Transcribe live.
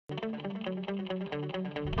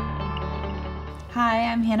Hi,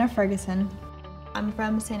 I'm Hannah Ferguson. I'm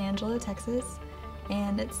from San Angelo, Texas,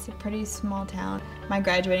 and it's a pretty small town. My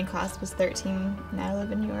graduating class was 13, and I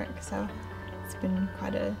live in New York, so it's been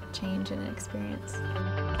quite a change and an experience.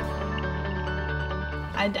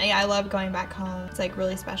 I love going back home. It's like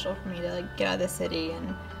really special for me to like get out of the city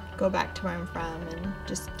and go back to where I'm from and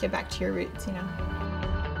just get back to your roots, you know.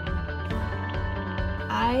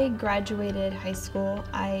 I graduated high school.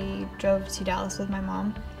 I drove to Dallas with my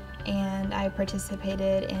mom, and I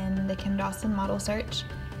participated in the Kim Dawson model search,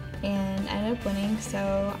 and I ended up winning,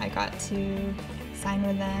 so I got to sign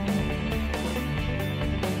with them.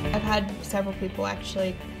 I've had several people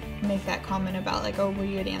actually make that comment about like, oh, were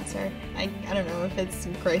you a dancer? I don't know if it's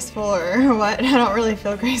graceful or what. I don't really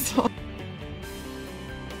feel graceful.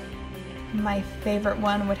 My favorite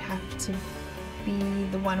one would have to be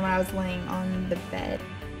the one when I was laying on the bed.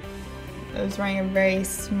 I was wearing a very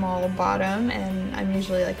small bottom, and I'm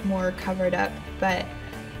usually like more covered up, but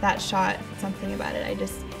that shot, something about it, I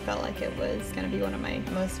just felt like it was gonna be one of my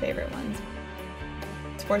most favorite ones.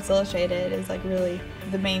 Sports Illustrated is like really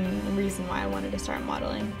the main reason why I wanted to start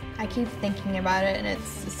modeling. I keep thinking about it, and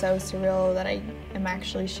it's so surreal that I am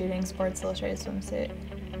actually shooting Sports Illustrated swimsuit.